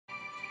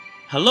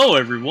Hello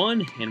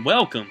everyone, and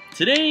welcome.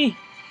 Today,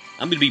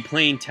 I'm going to be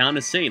playing Town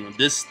of Salem.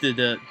 This is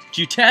the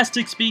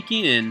Jutastic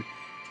speaking, and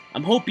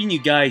I'm hoping you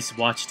guys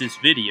watch this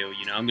video.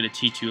 I'm going to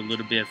teach you a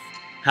little bit of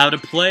how to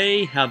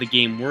play, how the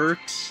game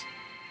works.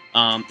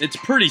 It's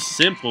pretty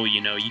simple, you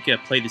can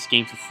play this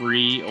game for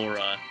free, or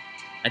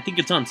I think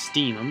it's on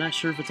Steam. I'm not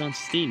sure if it's on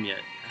Steam yet.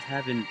 I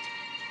haven't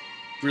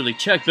really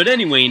checked, but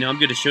anyway, I'm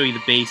going to show you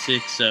the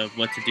basics of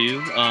what to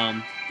do.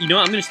 I'm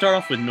going to start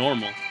off with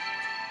normal,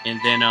 and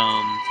then,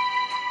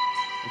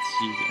 let's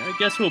see. I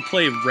guess we'll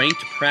play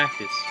ranked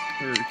practice.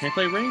 Or can I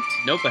play ranked?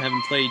 Nope, I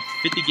haven't played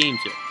 50 games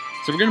yet.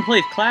 So we're gonna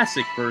play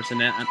classic first, and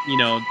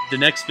the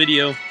next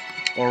video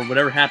or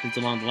whatever happens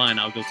along the line,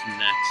 I'll go to the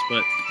next.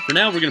 But for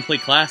now, we're gonna play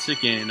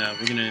classic, and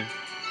we're gonna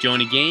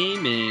join a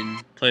game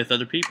and play with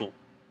other people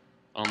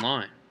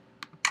online.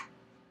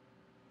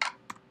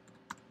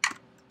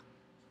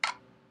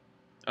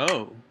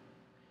 Oh,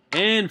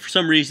 and for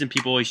some reason,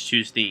 people always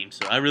choose themes.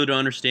 So I really don't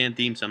understand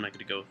themes, so I'm not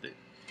gonna go with it.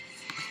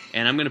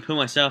 And I'm gonna put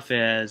myself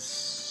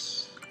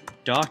as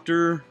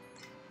Dr.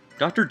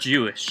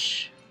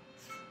 Jewish.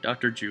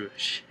 Dr.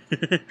 Jewish.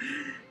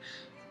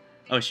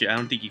 Oh shit, I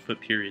don't think you put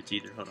periods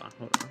either. Hold on.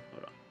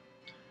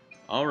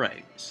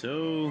 Alright,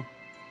 so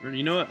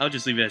you know what? I'll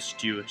just leave it as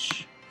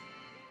Jewish.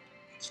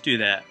 Let's do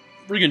that.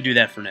 We're gonna do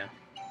that for now.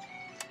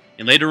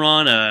 And later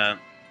on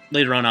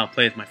I'll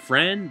play with my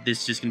friend.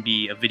 This is just gonna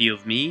be a video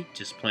of me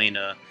just playing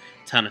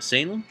Town of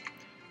Salem.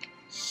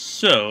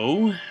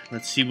 So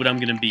let's see what I'm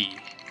gonna be.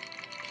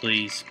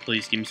 Please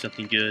give me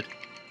something good.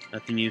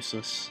 Nothing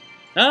useless.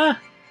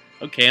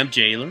 Okay, I'm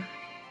Jailer.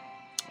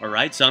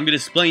 Alright, so I'm going to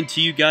explain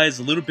to you guys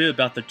a little bit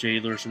about the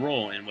Jailer's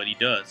role and what he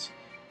does.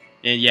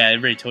 And yeah, I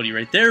already told you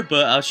right there,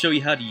 but I'll show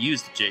you how to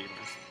use the Jailer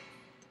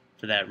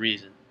for that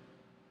reason.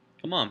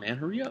 Come on, man,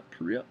 hurry up.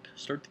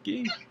 Start the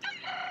game.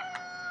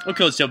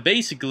 Okay, so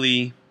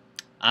basically,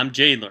 I'm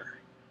Jailer.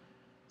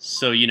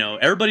 So,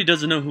 everybody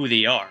doesn't know who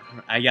they are.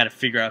 I got to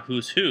figure out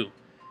who's who.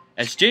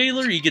 As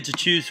Jailer, you get to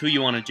choose who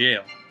you want to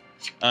jail.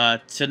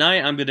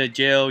 Tonight I'm gonna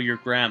jail your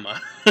grandma.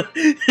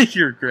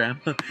 Your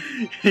grandma.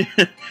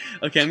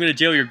 Okay, I'm gonna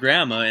jail your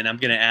grandma, and I'm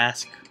gonna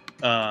ask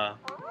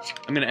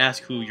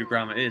who your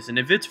grandma is. And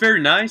if it's very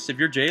nice, if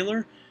you're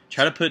Jailer,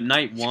 try to put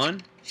night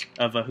 1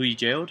 of who you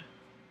jailed.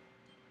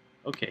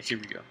 Okay, here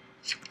we go.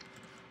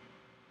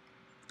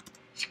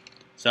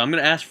 So I'm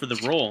gonna ask for the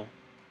role.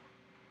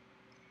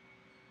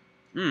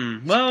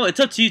 Well, it's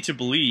up to you to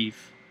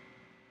believe.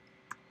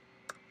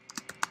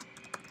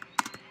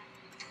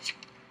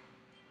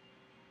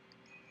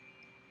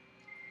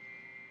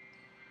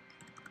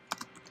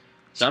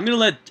 So I'm gonna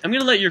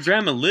let your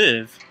grandma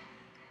live.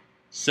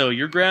 So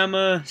your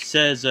grandma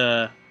says,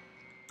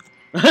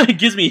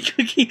 gives me a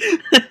cookie.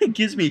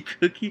 Gives me a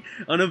cookie.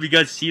 I don't know if you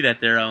guys see that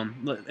there.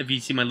 If you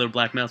see my little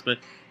black mouse, but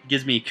it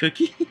gives me a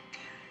cookie.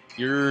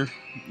 Your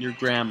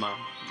grandma.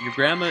 Your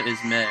grandma is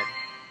med.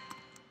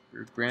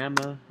 Your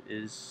grandma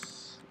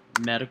is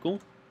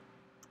medical.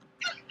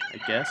 I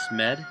guess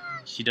med.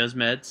 She does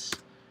meds.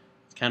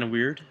 It's kind of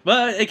weird,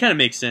 but it kind of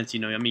makes sense,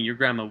 I mean, your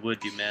grandma would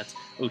do meds.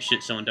 Oh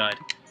shit! Someone died.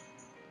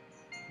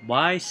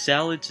 Why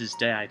Salem Just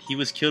died? He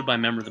was killed by a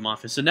member of the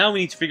Mafia. So now we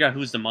need to figure out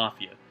who's the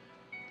Mafia.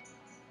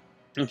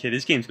 Okay,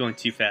 this game's going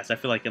too fast. I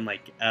feel like I'm,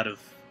 out of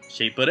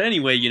shape. But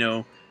anyway,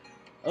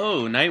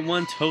 Oh, night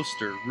 1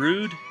 toaster.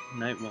 Rude.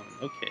 Night 1.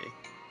 Okay.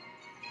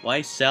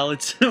 Why Salem?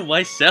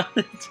 Why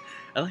Salem?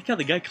 I like how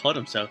the guy called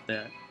himself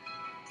that.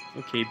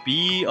 Okay,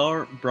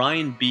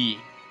 Brian B.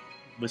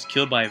 was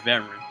killed by a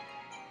veteran.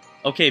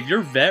 Okay, if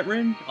you're a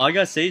veteran, all I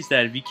gotta say is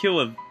that if you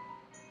kill a...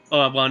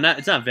 Oh, well,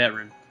 it's not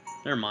veteran.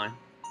 Never mind.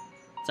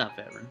 It's not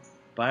veteran.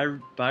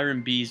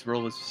 Byron B's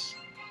role was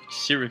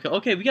serial killer.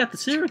 Okay, we got the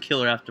serial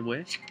killer out the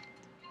way.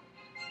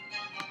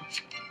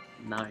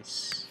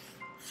 Nice.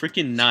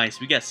 Freaking nice.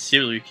 We got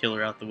serial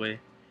killer out the way.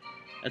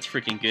 That's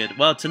freaking good.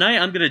 Well, tonight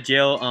I'm gonna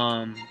jail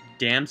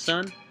Damn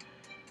Son.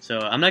 So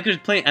I'm not gonna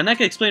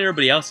explain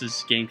everybody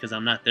else's game because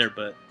I'm not there,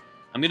 but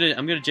I'm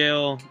gonna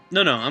jail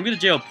I'm gonna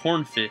jail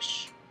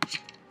Pornfish.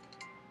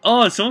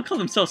 Oh, someone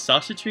called themselves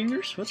sausage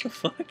fingers? What the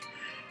fuck?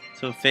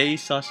 So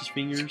face, sausage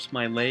fingers,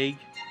 my leg.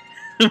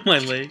 My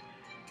leg.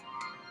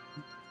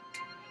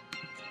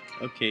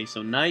 Okay,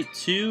 so night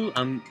 2.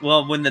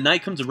 Well, when the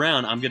night comes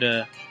around, I'm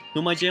gonna. Who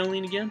am I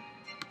jailing again?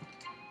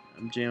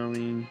 I'm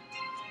jailing.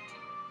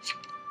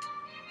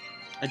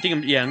 I'm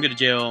gonna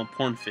jail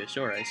Pornfish.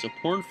 Alright, so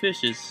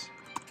Pornfish is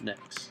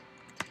next.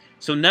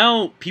 So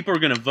now people are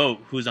gonna vote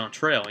who's on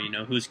trail,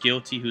 who's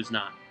guilty, who's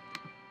not.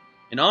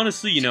 And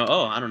honestly,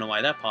 oh, I don't know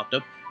why that popped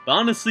up. But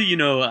honestly,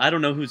 I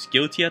don't know who's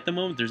guilty at the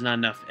moment. There's not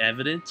enough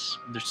evidence.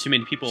 There's too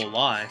many people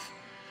alive.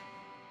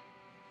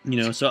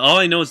 So all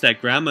I know is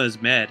that grandma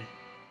is mad.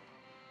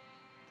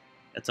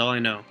 That's all I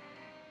know.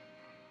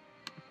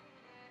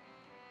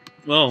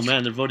 Oh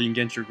man, they're voting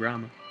against your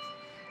grandma.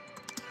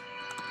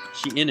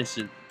 She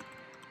innocent.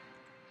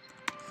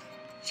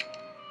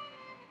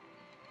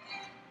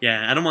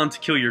 Yeah, I don't want to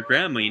kill your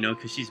grandma,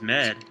 because she's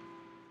mad.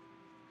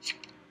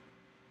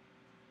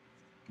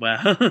 Wow,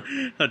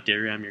 how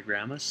dare you, I'm your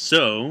grandma.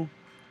 So,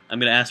 I'm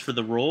going to ask for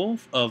the role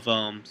of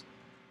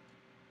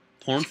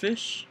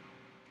Pornfish.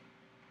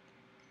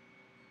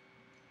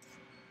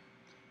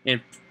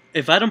 And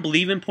if I don't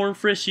believe in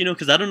pornfish, you know,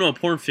 because I don't know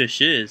what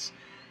pornfish is,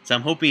 so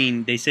I'm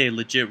hoping they say a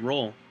legit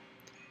roll.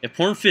 If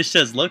pornfish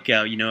says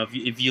lookout, you know,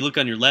 if you look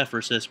on your left where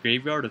it says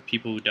graveyard of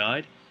people who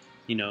died,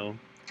 you know,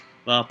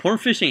 well,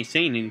 pornfish ain't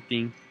saying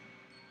anything.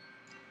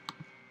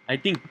 I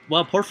think,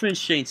 well,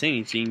 pornfish ain't saying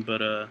anything,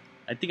 but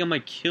I think I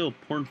might kill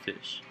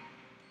pornfish.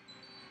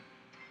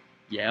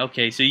 Yeah,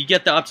 okay, so you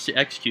get the option to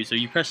execute. So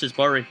you press this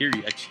bar right here,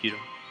 you execute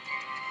him.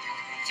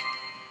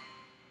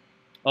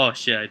 Oh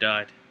shit, I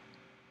died.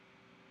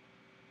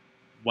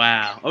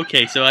 Wow.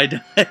 Okay, so I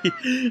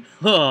died.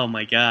 Oh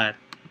my god.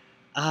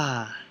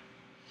 Ah.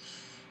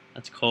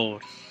 That's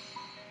cold.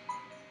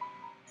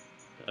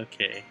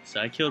 Okay, so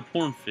I killed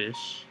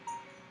pornfish.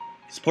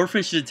 Because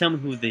pornfish didn't tell me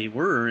who they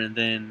were, and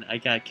then I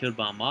got killed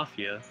by a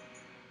mafia.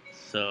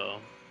 So,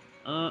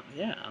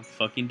 yeah, I'm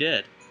fucking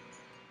dead.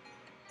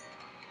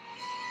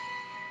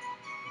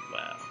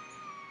 Wow.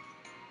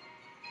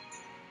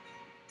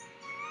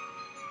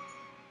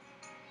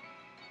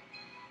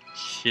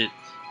 Shit.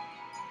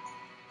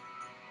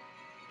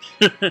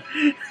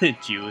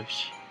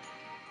 Jewish.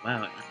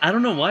 Wow. I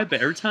don't know why,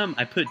 but every time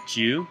I put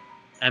Jew,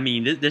 I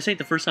mean, this ain't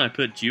the first time I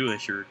put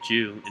Jewish or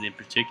Jew in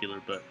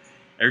particular, but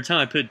every time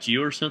I put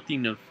Jew or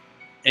something of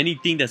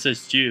anything that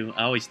says Jew,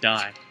 I always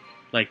die.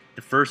 Like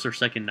the first or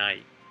second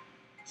night.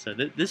 So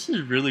this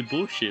is really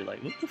bullshit.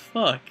 Like, what the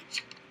fuck?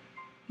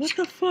 What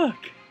the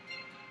fuck?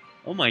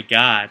 Oh my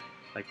god.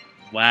 Like,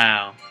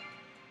 wow.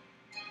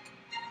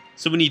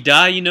 So when you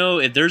die, you know,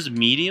 if there's a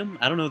medium,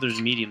 I don't know if there's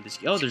a medium.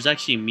 Oh, there's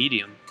actually a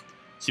medium.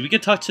 So we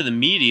could talk to the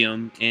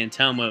medium and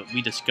tell him what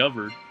we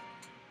discovered.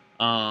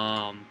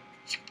 Wow.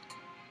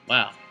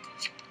 I'm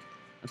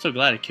so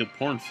glad I killed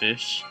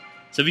pornfish.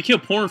 So if you kill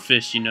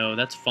pornfish, you know,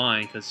 that's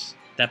fine, because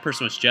that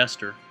person was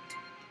Jester.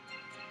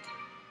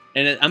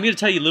 And I'm going to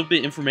tell you a little bit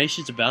of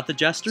information about the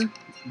Jester,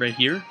 right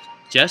here.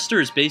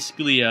 Jester is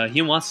basically,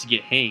 he wants to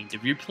get hanged.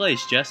 If you play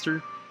as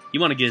Jester, you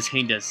want to get his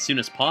hanged as soon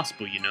as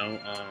possible, you know.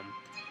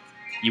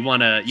 You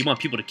want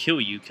people to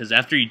kill you, because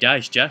after you die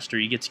as Jester,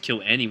 you get to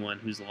kill anyone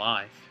who's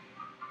alive.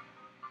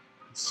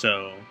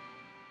 So,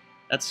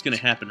 that's going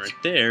to happen right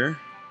there.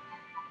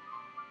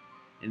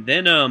 And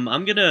then,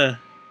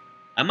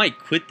 I might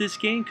quit this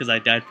game, because I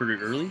died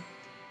pretty early.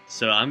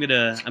 So, I'm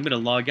gonna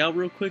log out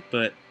real quick,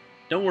 but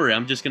don't worry,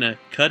 I'm just gonna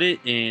cut it,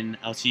 and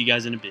I'll see you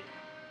guys in a bit.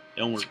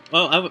 Don't worry.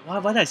 Oh,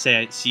 why did I say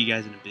I'd see you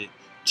guys in a bit?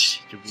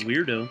 You're a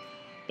weirdo.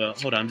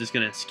 But hold on, I'm just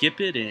gonna skip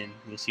it, and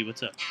we'll see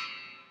what's up.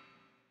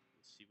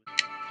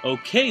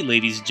 Okay,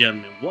 ladies and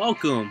gentlemen,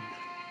 welcome.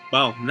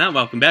 Well, not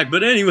welcome back,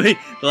 but anyway,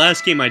 the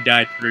last game I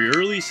died pretty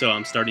early, so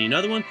I'm starting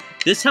another one.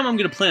 This time I'm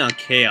gonna play on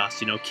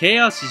Chaos. You know,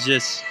 Chaos is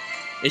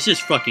it's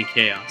just fucking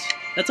chaos.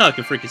 That's all I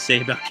can freaking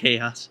say about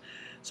Chaos.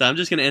 So I'm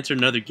just gonna enter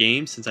another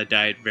game since I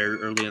died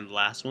very early in the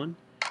last one.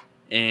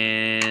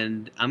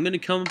 And I'm going to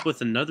come up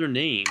with another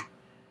name.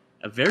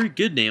 A very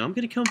good name. I'm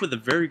going to come up with a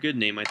very good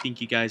name I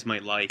think you guys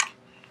might like.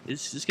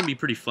 This is going to be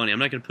pretty funny. I'm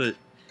not going to put...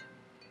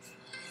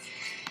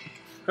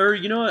 Or,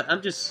 you know what?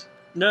 I'm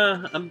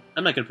not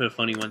going to put a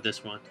funny one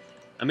this one.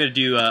 I'm going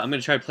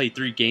to try to play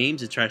 3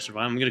 games and try to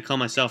survive. I'm going to call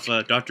myself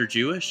Dr.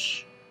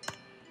 Jewish.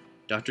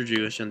 Dr.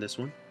 Jewish on this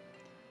one.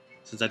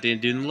 Since I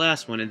didn't do the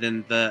last one. And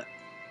then the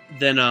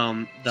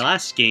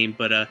last game.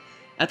 But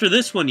after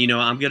this one, you know,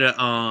 I'm going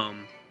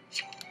to...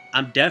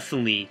 I'm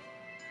definitely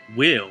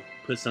will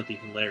put something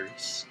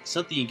hilarious.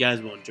 Something you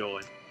guys will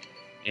enjoy.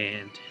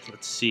 And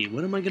let's see,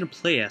 what am I going to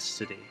play as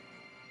today?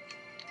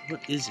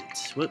 What is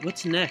it?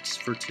 What's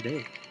next for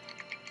today?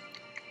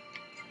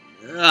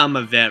 I'm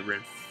a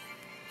veteran.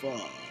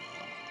 Fuck.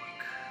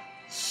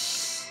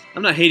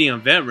 I'm not hating on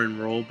veteran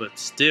role, but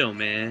still,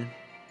 man.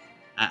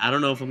 I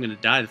don't know if I'm going to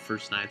die the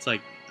first night. It's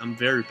like, I'm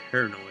very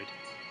paranoid.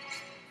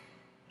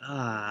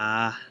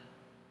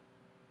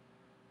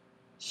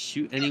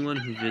 Shoot anyone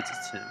who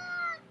visits him.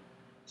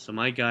 So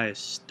my guy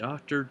is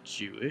Dr.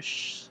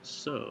 Jewish.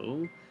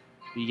 So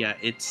we got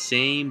It's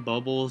Same,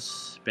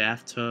 Bubbles,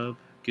 Bathtub,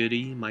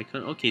 Goody,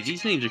 okay,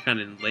 these names are kind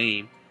of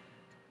lame.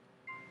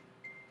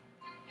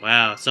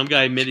 Wow, some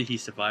guy admitted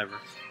he's Survivor.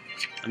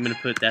 I'm gonna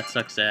put That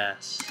Sucks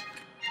Ass.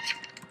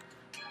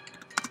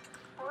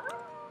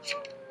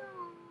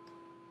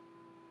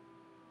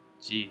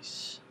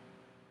 Jeez.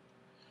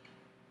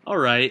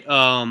 Alright,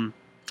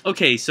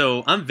 okay,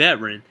 so I'm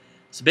veteran.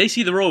 So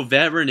basically the role of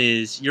veteran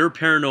is you're a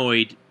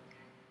paranoid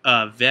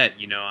vet,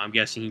 you know. I'm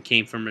guessing he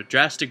came from a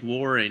drastic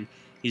war and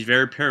he's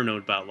very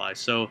paranoid about life.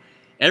 So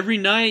every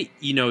night,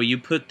 you know, you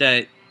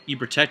protect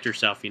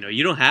yourself, you know.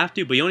 You don't have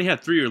to, but you only have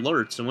 3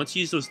 alerts. So once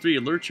you use those 3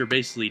 alerts, you're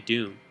basically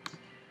doomed.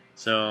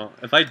 So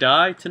if I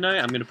die tonight,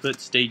 I'm going to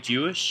put Stay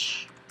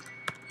Jewish.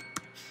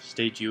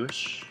 Stay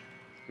Jewish.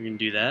 We're going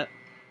to do that.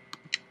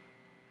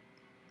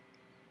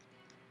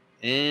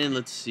 And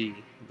let's see.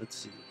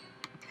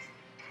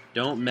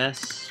 Don't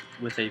mess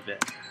with a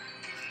vet.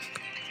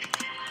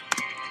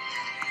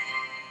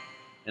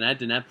 And I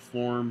did not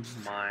perform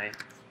my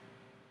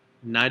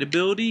night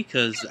ability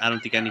because I don't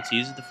think I need to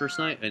use it the first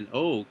night. And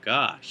oh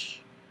gosh.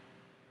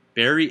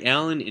 Barry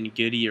Allen and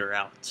Goody are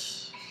out.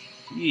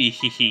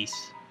 Jeez.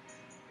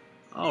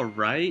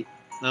 Alright.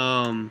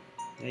 Yeah,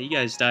 you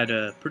guys died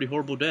a pretty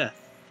horrible death.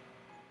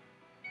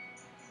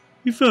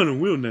 You found a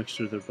will next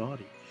to their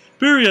body.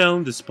 Barry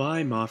Allen, the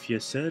spy mafia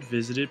said,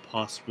 visited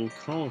possible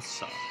call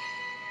sign.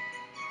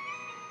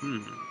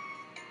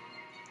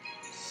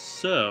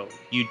 So,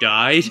 you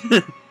died?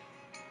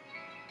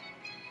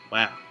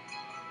 Wow.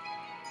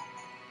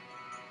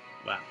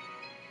 Wow.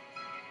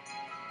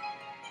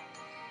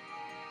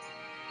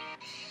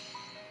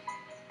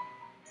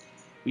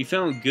 We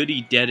found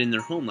Goody dead in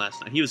their home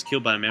last night. He was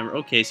killed by a member.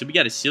 Okay, so we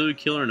got a serial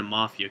killer and a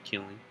mafia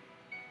killing.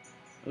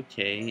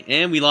 Okay,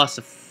 and we lost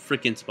a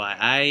freaking spy.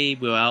 I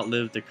will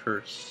outlive the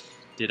curse.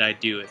 Did I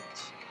do it?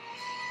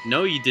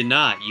 No, you did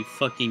not. You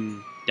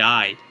fucking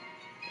died.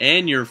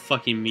 And you're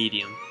fucking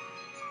medium.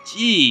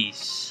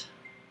 Jeez.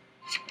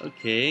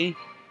 Okay.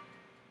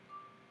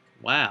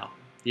 Wow.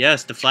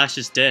 Yes, the Flash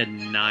is dead,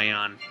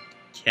 Nyan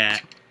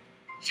Cat.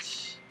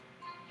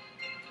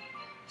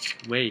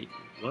 Wait,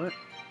 what?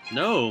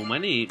 No, my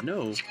name,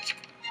 no.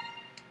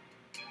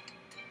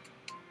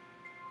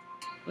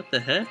 What the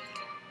heck?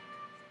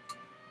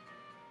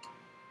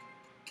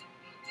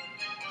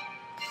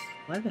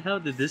 Why the hell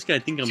did this guy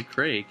think I'm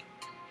Craig?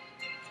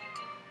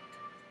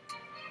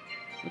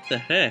 What the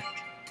heck?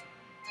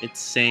 It's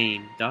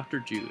same. Dr.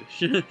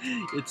 Jewish.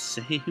 It's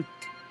same.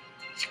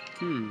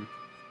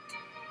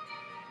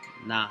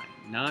 9.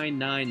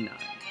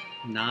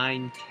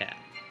 9 cat.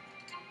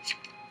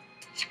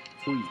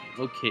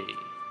 Okay.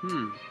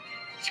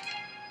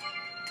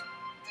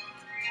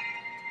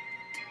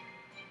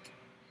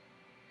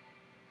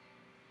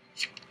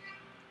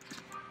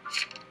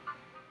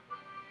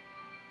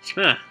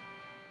 Huh.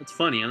 That's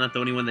funny. I'm not the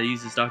only one that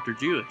uses Dr.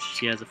 Jewish.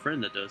 She has a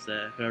friend that does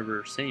that,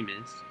 whoever same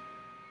is.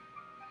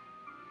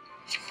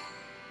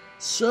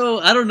 So,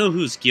 I don't know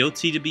who's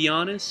guilty, to be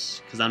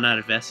honest, because I'm not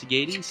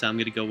investigating, so I'm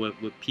going to go with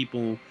what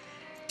people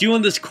do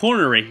on this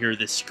corner right here,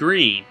 this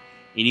screen.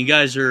 And you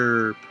guys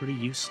are pretty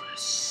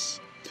useless.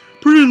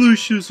 Pretty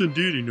useless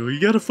indeed, you know. You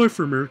gotta fight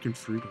for American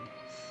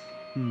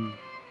freedom.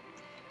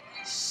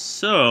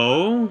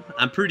 So,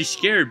 I'm pretty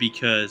scared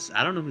because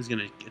I don't know who's going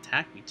to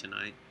attack me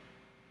tonight.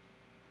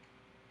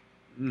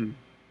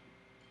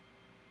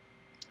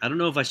 I don't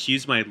know if I should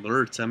use my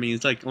alerts. I mean,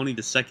 it's like only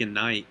the second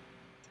night.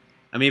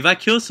 I mean, if I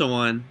kill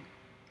someone,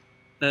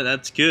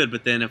 that's good.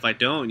 But then if I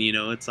don't, you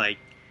know, it's like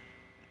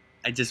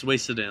I just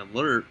wasted an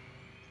alert.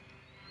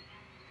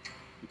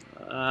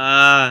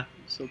 I'm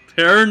so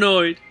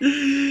paranoid.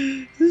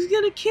 Who's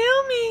gonna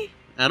kill me?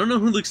 I don't know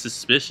who looks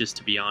suspicious,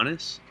 to be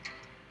honest.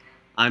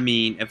 I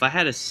mean, if I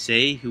had to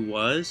say who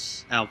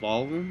was out of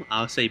all of them,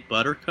 I'll say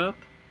Buttercup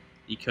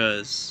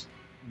because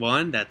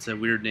one, that's a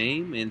weird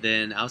name, and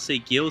then I'll say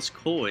Gil's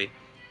Corey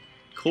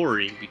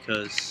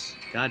because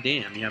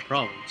goddamn, you have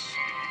problems.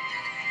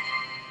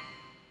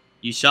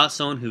 You shot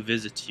someone who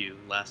visited you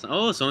last night.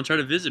 Oh, someone tried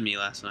to visit me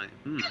last night.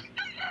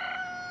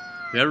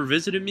 Whoever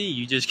visited me,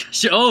 you just got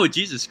shot. Oh,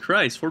 Jesus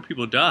Christ, 4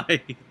 people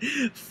died.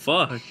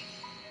 Fuck.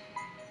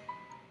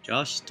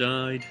 Josh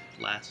died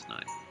last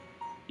night.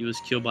 He was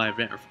killed by a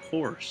vet. Of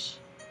course.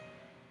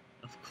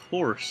 Of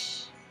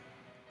course.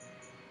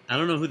 I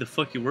don't know who the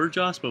fuck you were,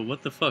 Josh, but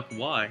what the fuck?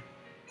 Why?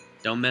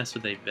 Don't mess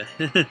with a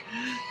vet.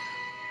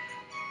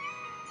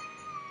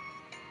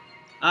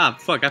 Ah,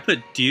 fuck, I put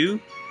do.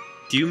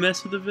 Do you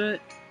mess with a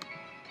vet?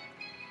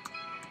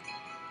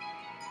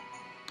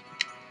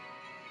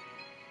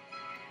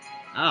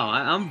 Oh,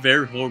 I'm a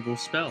very horrible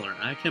speller.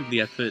 I can't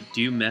believe I put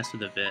do mess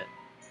with a vet.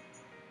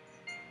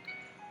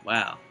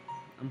 Wow.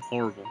 I'm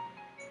horrible.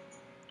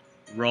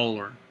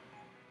 Roller.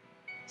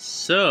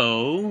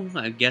 So,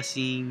 I'm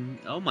guessing...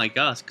 Oh my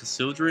gosh,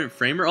 Cassandra and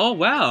Framer? Oh,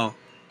 wow!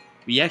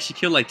 We actually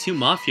killed like 2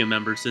 Mafia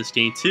members this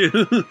game, too.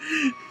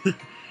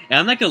 And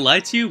I'm not gonna lie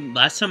to you,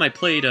 last time I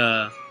played,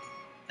 I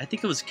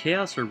think it was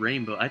Chaos or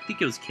Rainbow. I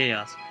think it was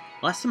Chaos.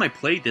 Last time I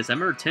played this, I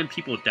remember 10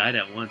 people died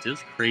at once. It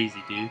was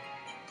crazy, dude.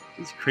 It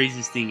was the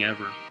craziest thing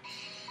ever.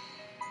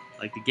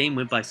 Like, the game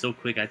went by so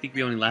quick. I think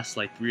we only lasted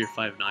like 3 or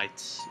 5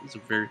 nights. It was a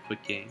very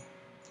quick game.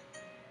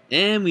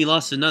 And we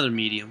lost another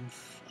medium.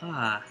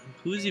 Ah,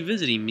 who is he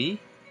visiting? Me?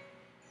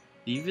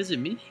 Did you visit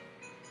me?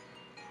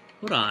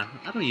 Hold on.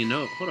 I don't even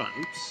know. Hold on.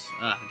 Oops.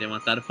 Ah, I didn't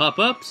want that to pop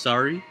up.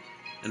 Sorry.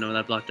 I know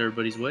that blocked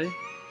everybody's way.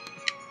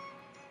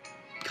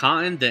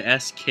 Cotton the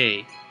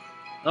SK.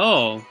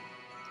 Oh.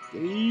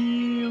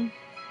 Damn.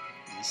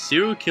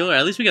 Serial killer.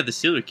 At least we got the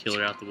serial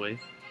killer out the way.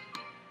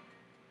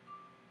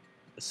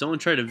 Someone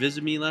tried to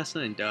visit me last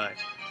night and died.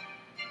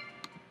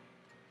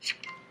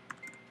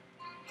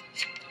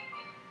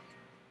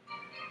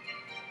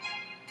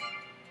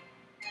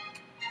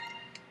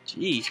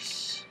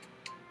 Jeez.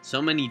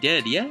 So many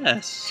dead.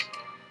 Yes.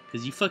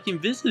 Because you fucking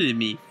visited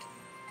me.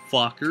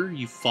 Fucker.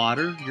 You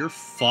fodder. You're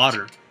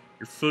fodder.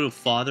 You're full of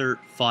fodder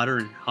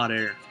and hot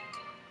air.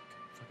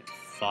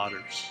 Fucking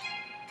fodders.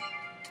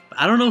 But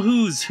I don't know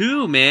who's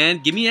who,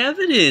 man. Give me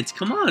evidence.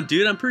 Come on,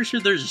 dude. I'm pretty sure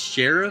there's a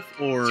sheriff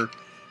or...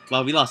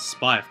 Well, we lost a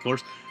spy, of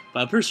course.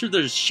 But I'm pretty sure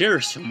there's a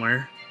sheriff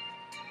somewhere.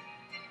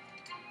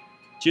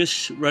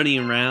 just running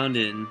around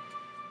and...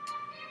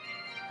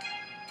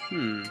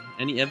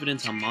 any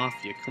evidence on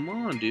Mafia? Come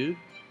on, dude.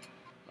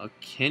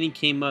 Kenny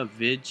came up,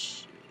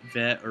 Vet,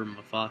 or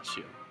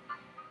Mafasio.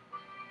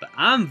 But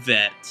I'm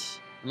Vet.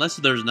 Unless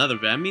there's another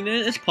Vet. I mean,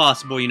 it's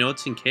possible, you know,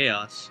 it's in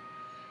chaos.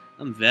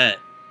 I'm Vet.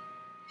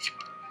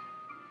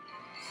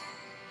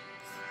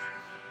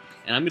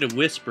 And I'm gonna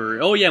whisper.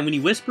 Oh yeah, when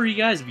you whisper, you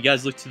guys, if you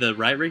guys look to the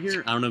right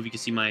here, I don't know if you can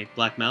see my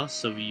black mouse,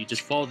 so if you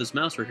just follow this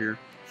mouse right here,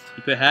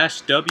 you put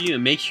 #W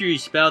and make sure you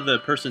spell the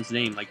person's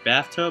name. Like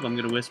bathtub, I'm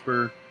gonna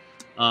whisper,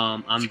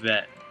 I'm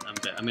Vet. I'm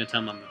gonna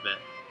tell him I'm a Vet.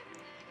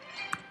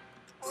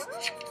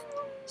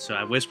 So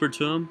I whispered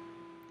to him.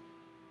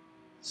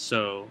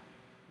 So,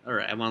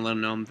 alright, I wanna let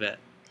him know I'm Vet.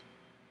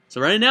 So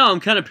right now I'm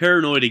kind of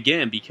paranoid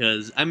again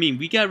because, I mean,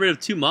 we got rid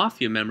of 2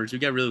 Mafia members. We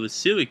got rid of a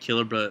serial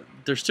killer, but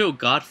they're still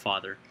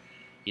Godfather.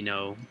 You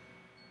know,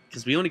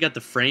 because we only got the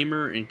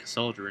Framer and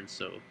Cassandra,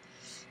 so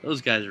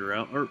those guys are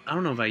out. Or, I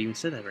don't know if I even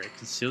said that right.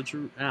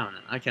 Cassandra? I don't know.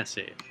 I can't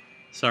say it.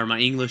 Sorry, my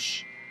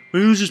English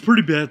is just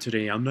pretty bad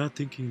today. I'm not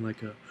thinking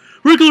like a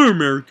regular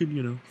American,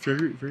 you know.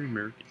 Very, very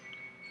American.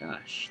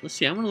 Gosh. Let's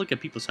see. I want to look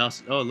at people's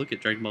houses. Oh, look at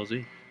Dragon Ball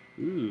Z.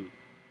 Ooh.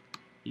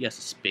 You got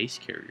a space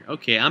carrier.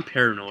 Okay, I'm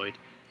paranoid.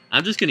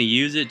 I'm just going to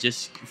use it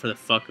just for the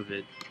fuck of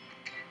it.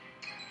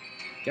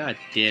 God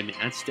damn it.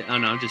 I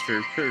don't know, I'm just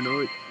very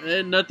paranoid.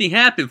 Nothing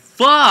happened.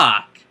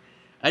 Fuck!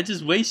 I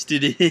just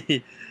wasted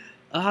it.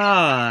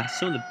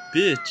 Son of a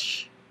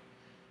bitch.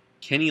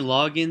 Kenny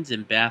Loggins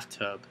and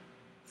Bathtub.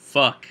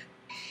 Fuck.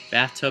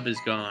 Bathtub is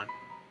gone.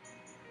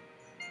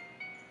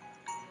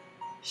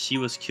 She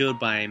was killed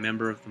by a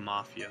member of the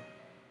Mafia.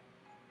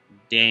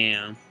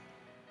 Damn.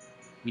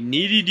 We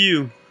needed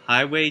you.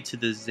 Highway to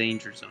the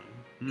danger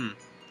zone.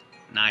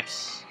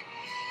 Nice.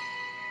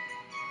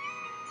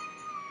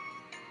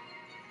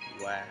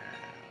 Wow.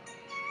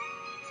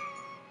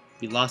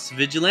 We lost a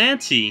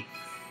vigilante.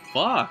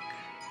 Fuck.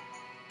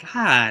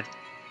 God.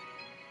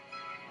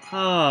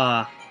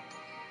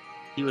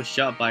 He was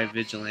shot by a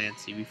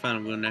vigilante. We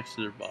found a will next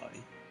to their body.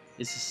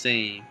 It's the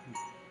same.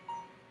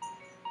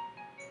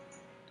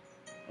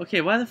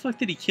 Okay, why the fuck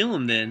did he kill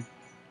him then?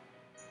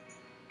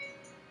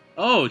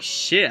 Oh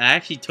shit, I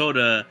actually told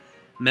a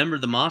member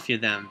of the Mafia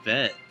that I'm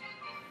Vet.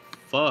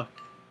 Fuck.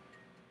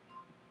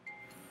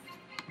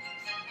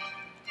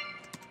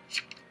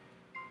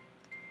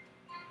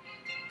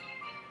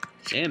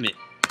 Damn it.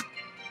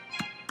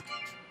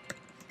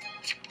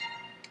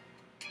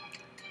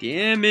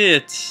 Damn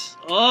it.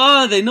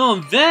 Oh, they know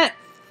I'm Vet.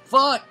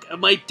 Fuck, I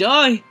might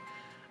die.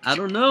 I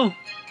don't know.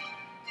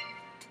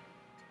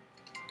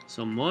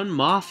 So one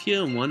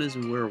Mafia and one is a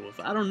werewolf.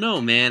 I don't know,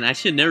 man. I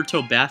should have never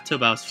told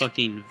Bathtub I was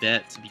fucking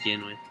Vet to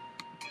begin with.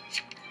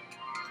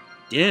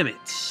 Damn it.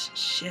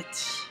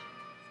 Shit.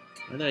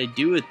 Why did I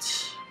do it?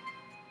 So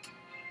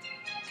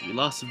we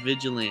lost a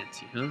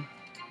vigilante, huh?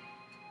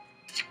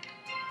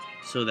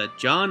 So that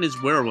John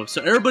is werewolf.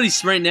 So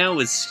everybody's right now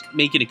is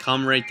making a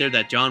comment right there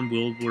that John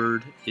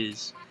Willard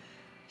is...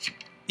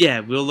 Yeah,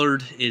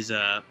 Willard is,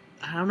 I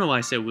don't know why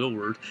I said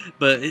Willard.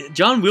 But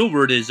John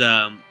Willard is,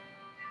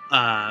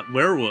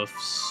 werewolf.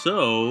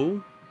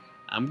 So,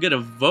 I'm gonna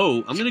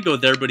vote. I'm gonna go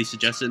with everybody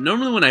suggested.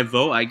 Normally when I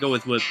vote, I go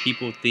with what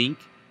people think.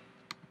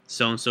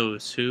 So-and-so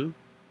is who.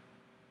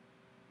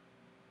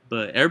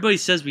 But everybody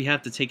says we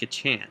have to take a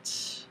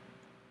chance.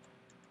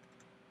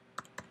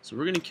 So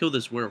we're gonna kill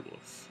this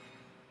werewolf.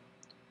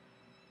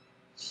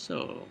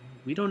 So,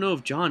 we don't know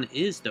if John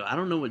is, though. I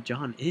don't know what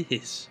John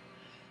is.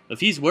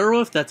 If he's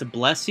werewolf, that's a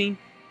blessing.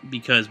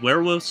 Because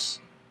werewolves,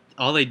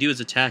 all they do is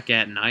attack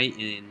at night.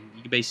 And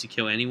you can basically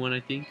kill anyone, I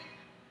think.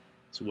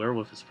 So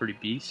werewolf is pretty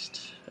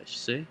beast, I should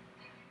say.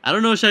 I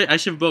don't know if I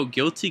should vote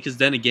guilty. Because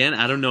then again,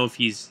 I don't know if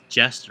he's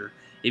Jester.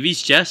 If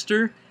he's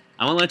Jester,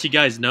 I want to let you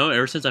guys know.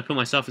 Ever since I put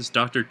myself as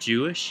Dr.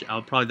 Jewish,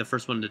 I'll probably the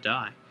first one to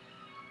die.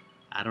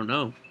 I don't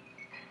know.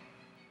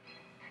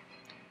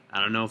 I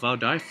don't know if I'll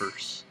die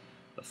first.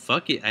 But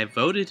fuck it, I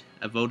voted.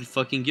 I voted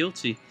fucking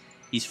guilty.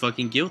 He's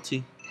fucking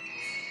guilty.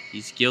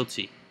 He's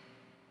guilty.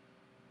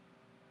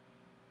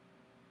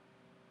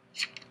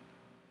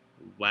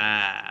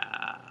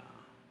 Wow.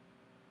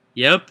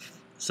 Yep,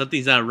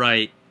 something's not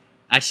right.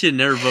 I should have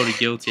never voted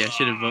guilty. I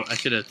should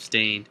have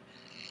abstained.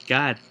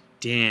 God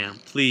damn,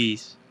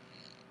 please.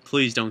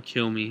 Please don't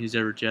kill me. Who's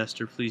ever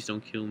Jester, please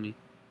don't kill me.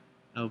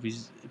 I hope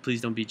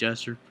please don't be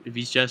Jester. If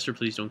he's Jester,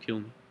 please don't kill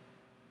me.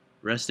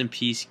 Rest in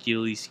peace,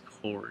 Gilly's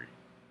Corey.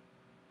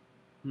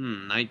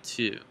 Night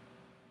 2.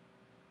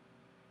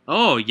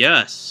 Oh,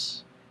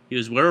 yes. He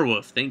was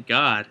werewolf, thank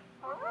God.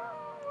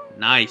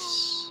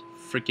 Nice.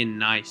 Freaking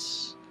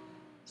nice.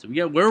 So we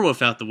got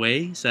werewolf out the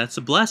way, so that's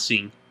a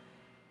blessing.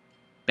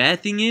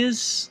 Bad thing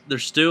is,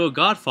 there's still a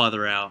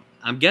Godfather out.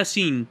 I'm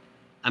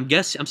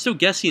still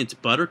guessing it's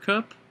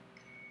Buttercup.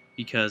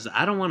 Because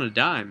I don't want to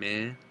die,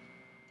 man.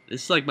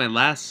 This is like my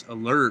last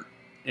alert.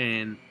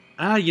 And,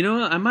 you know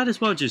what? I might as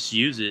well just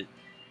use it.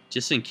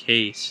 Just in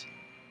case.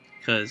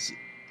 Because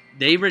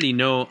they already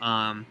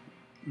know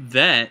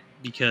Vet.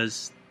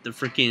 Because the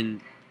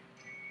freaking...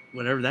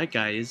 Whatever that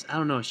guy is. I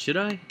don't know. Should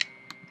I?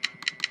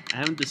 I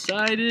haven't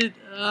decided.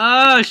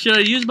 Ah, should I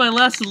use my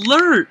last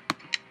alert?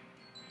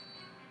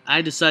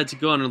 I decided to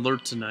go on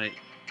alert tonight.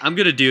 I'm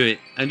gonna do it.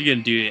 I'm gonna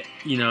do it.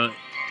 You know.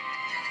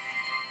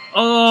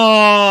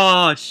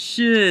 Oh,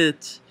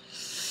 shit.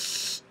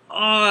 Oh,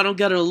 I don't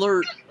got an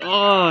alert.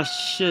 Oh,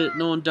 shit.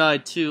 No one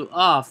died, too.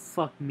 Oh,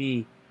 fuck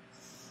me.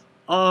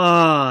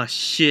 Oh,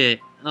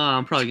 shit. Oh,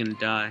 I'm probably gonna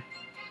die.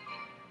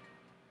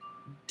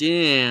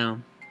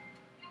 Damn.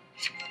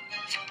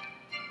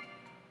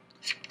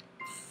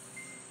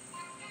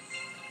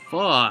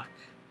 Fuck.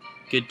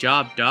 Good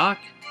job, Doc.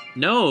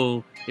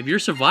 No. If you're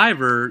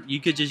Survivor, you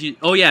could just use...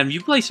 Oh, yeah, if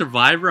you play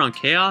Survivor on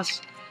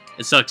Chaos,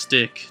 it sucks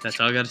dick. That's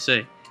all I gotta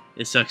say.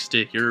 It sucks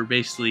dick. You're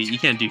basically... You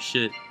can't do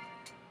shit.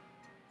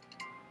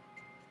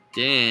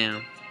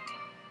 Damn.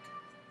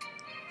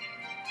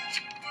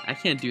 I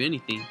can't do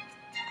anything.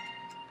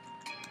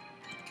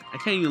 I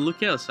can't even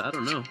look out, so I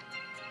don't know.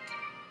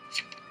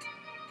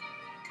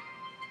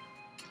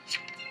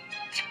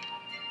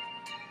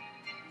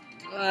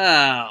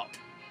 Wow.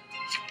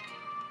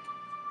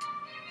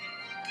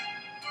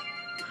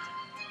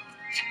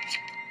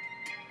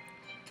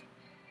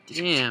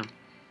 Damn.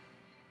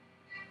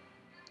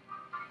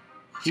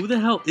 Who the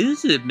hell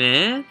is it,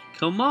 man?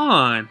 Come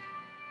on.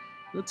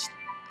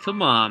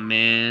 Come on,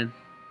 man.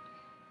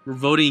 We're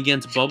voting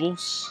against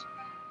Bubbles?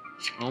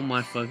 Oh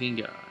my fucking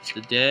god.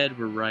 The dead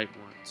were right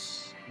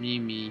once.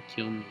 Me,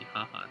 kill me,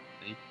 haha.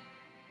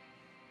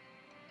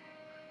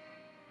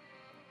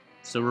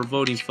 So we're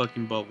voting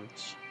fucking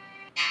Bubbles.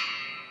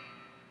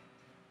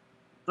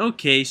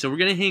 Okay, so we're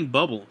gonna hang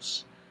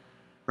Bubbles.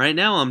 Right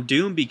now I'm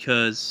doomed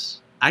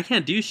because I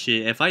can't do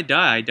shit. If I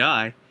die, I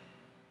die.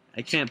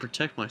 I can't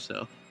protect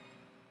myself.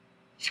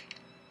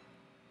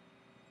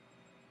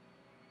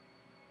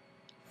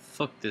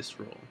 Fuck this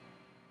roll.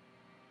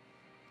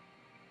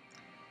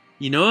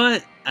 You know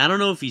what? I don't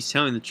know if he's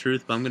telling the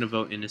truth, but I'm gonna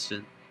vote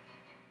innocent.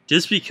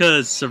 Just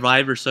because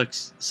Survivor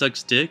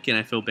sucks dick and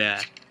I feel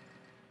bad.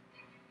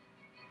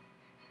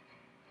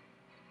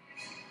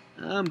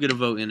 I'm gonna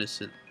vote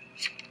innocent.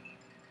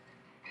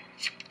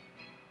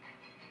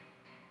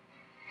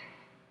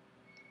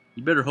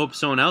 You better hope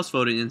someone else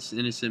voted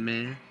innocent,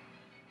 man.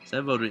 'Cause I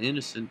voted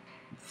innocent.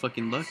 I'm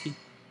fucking lucky.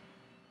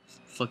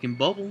 Fucking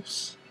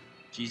Bubbles.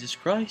 Jesus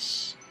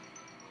Christ.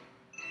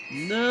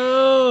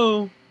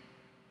 No!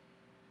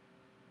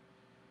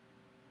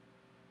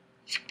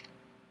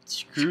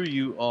 Screw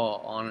you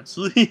all,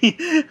 honestly.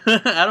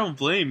 I don't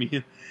blame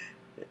you.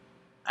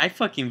 I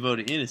fucking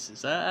voted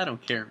innocent. I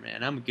don't care,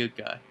 man. I'm a good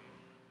guy.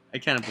 I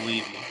kind of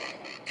believe you.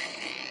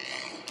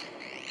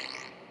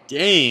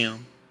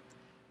 Damn.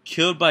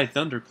 Killed by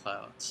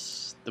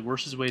thunderclouds. The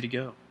worstest way to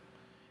go.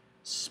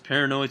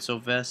 Paranoid, so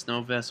vest.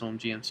 No vest.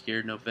 OMG, I'm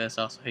scared. No vest.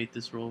 I also hate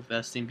this role.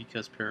 Vesting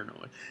because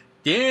paranoid.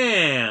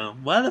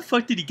 Damn. Why the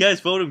fuck did you guys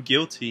vote him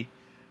guilty?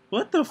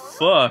 What the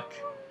fuck?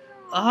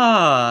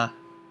 Ah,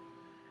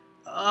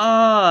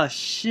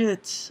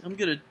 shit. I'm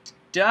gonna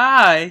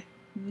die.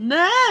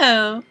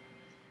 No.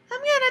 I'm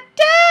gonna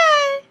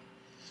die.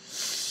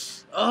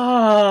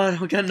 Oh, I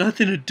don't got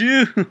nothing to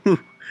do.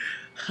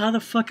 How the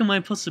fuck am I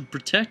supposed to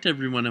protect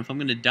everyone if I'm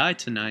gonna die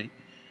tonight?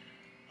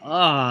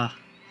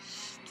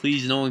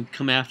 Please, no one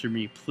come after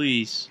me,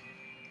 please.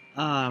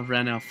 I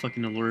ran out of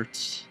fucking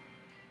alerts.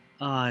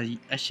 I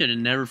should have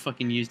never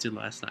fucking used it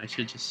last night. I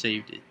should have just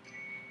saved it.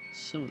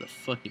 Son of a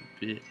fucking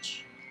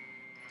bitch.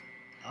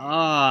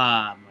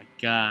 My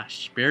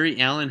gosh. Barry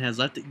Allen has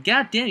left it.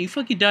 God damn, you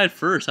fucking died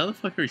first. How the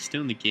fuck are you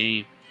still in the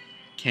game?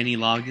 Kenny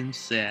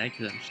Loggins? Yeah, I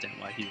can understand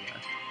why he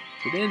left.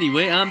 But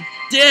anyway, I'm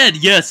dead!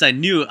 Yes, I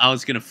knew I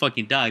was gonna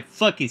fucking die.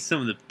 Fucking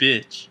son of the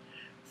bitch.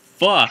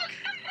 Fuck.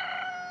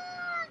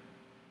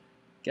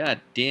 God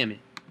damn it.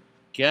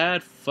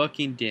 God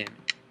fucking damn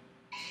it.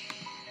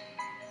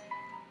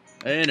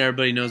 And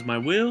everybody knows my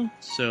will,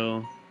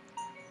 so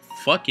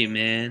fuck it,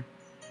 man.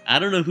 I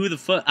don't know who the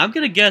fuck. I'm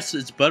gonna guess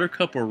it's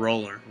Buttercup or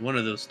Roller. One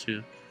of those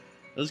two.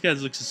 Those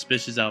guys look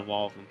suspicious out of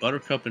all of them.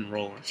 Buttercup and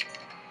Roller.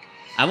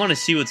 I want to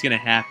see what's gonna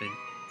happen.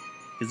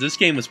 Because this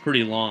game was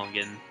pretty long,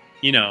 and,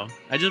 you know,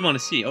 I just want to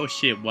see. Oh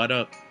shit, what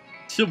up?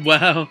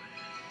 Wow.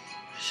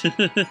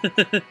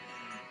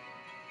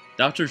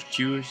 Doctor's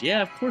Jewish.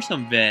 Yeah, of course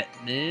I'm vet,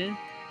 man.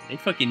 They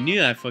fucking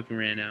knew I fucking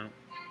ran out.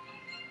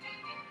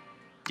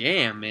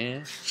 Damn,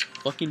 man.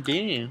 Fucking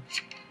damn.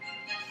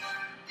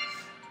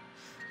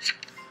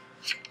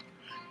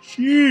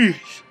 Jeez.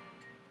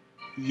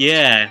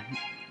 Yeah.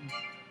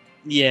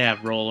 Yeah,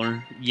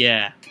 Roller.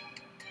 Yeah.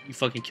 You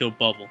fucking killed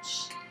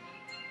Bubbles.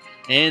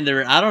 And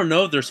I don't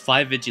know if there's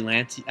 5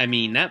 vigilantes. I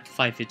mean, not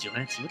 5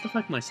 vigilantes. What the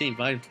fuck am I saying?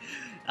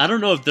 I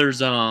don't know if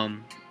there's,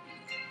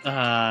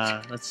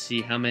 let's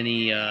see, how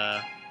many,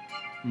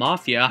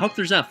 Mafia. I hope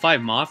there's not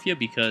 5 Mafia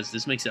because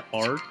this makes it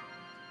hard.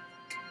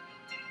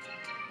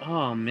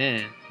 Oh,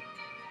 man.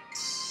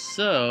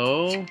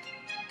 So...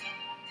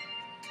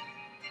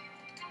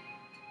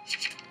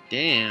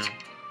 Damn.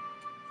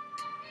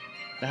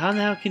 But how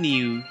the hell can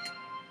you...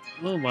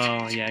 Oh,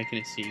 well, yeah, I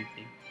couldn't see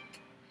anything.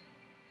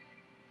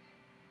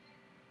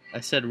 I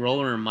said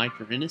Roller and Mike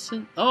are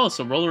innocent? Oh,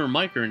 so Roller and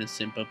Mike are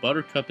innocent, but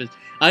Buttercup is...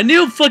 I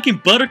knew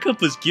fucking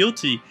Buttercup was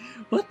guilty!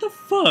 What the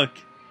fuck?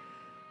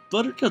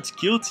 Buttercup's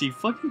guilty.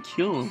 Fucking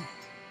kill him.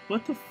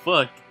 What the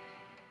fuck?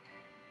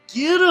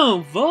 Get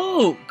him!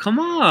 Vote! Come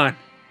on!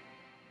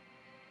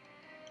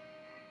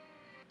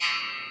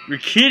 You're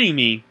kidding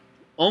me.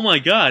 Oh my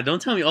god,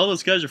 don't tell me all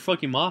those guys are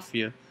fucking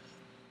Mafia.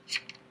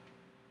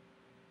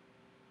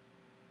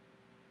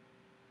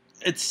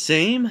 It's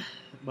same?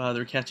 Wow,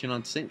 they're catching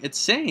on same. It's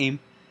same?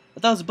 I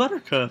thought it was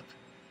Buttercup.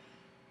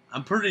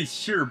 I'm pretty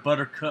sure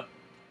Buttercup.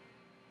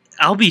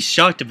 I'll be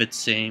shocked if it's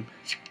same.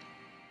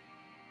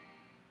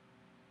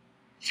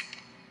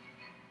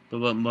 But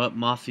what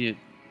Mafia?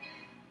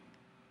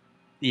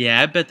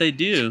 Yeah, I bet they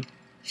do.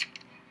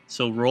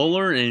 So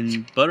Roller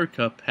and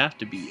Buttercup have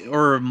to be,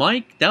 or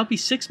Mike. That would be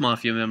 6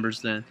 Mafia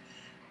members then.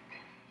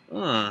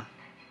 Or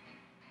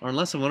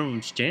unless one of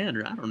them's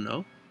Janitor. I don't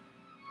know.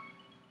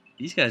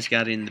 These guys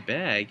got it in the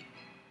bag.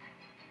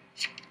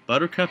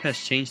 Buttercup has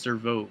changed their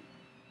vote.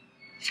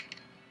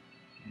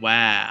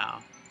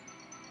 Wow.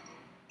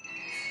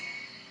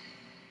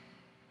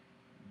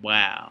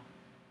 Wow.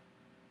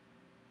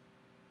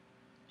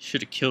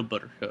 Should have killed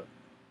Buttercup.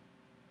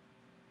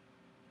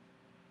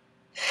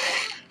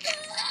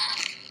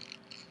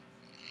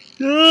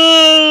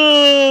 No!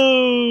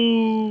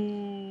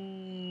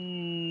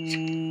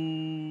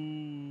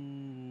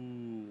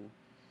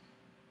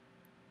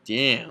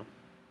 Damn.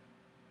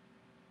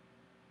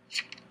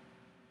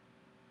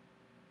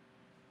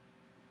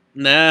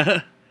 Nah.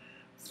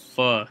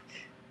 Fuck.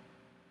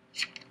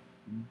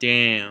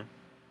 Damn.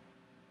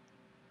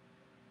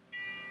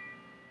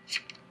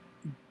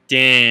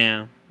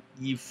 Damn.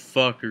 You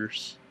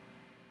fuckers.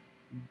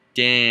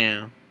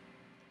 Damn.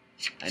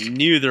 I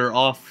knew they're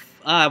off.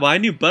 Well, I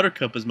knew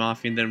Buttercup was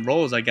Mafia, and then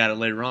Rolls I got it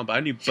later on, but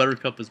I knew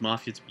Buttercup was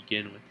Mafia to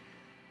begin with.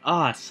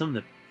 Son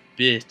of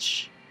a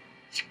bitch.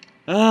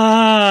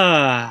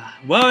 Well,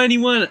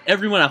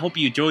 everyone, I hope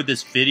you enjoyed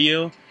this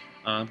video.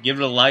 Give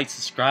it a like,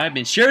 subscribe,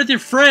 and share with your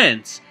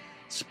friends.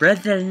 Spread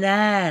the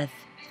love.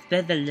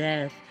 Spread the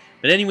love.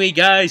 But anyway,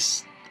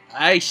 guys,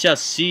 I shall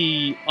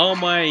see all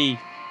my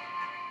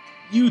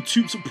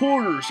YouTube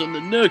supporters on the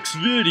next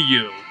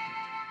video.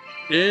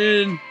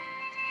 And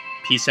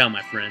peace out,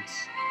 my friends.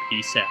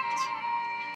 Peace out.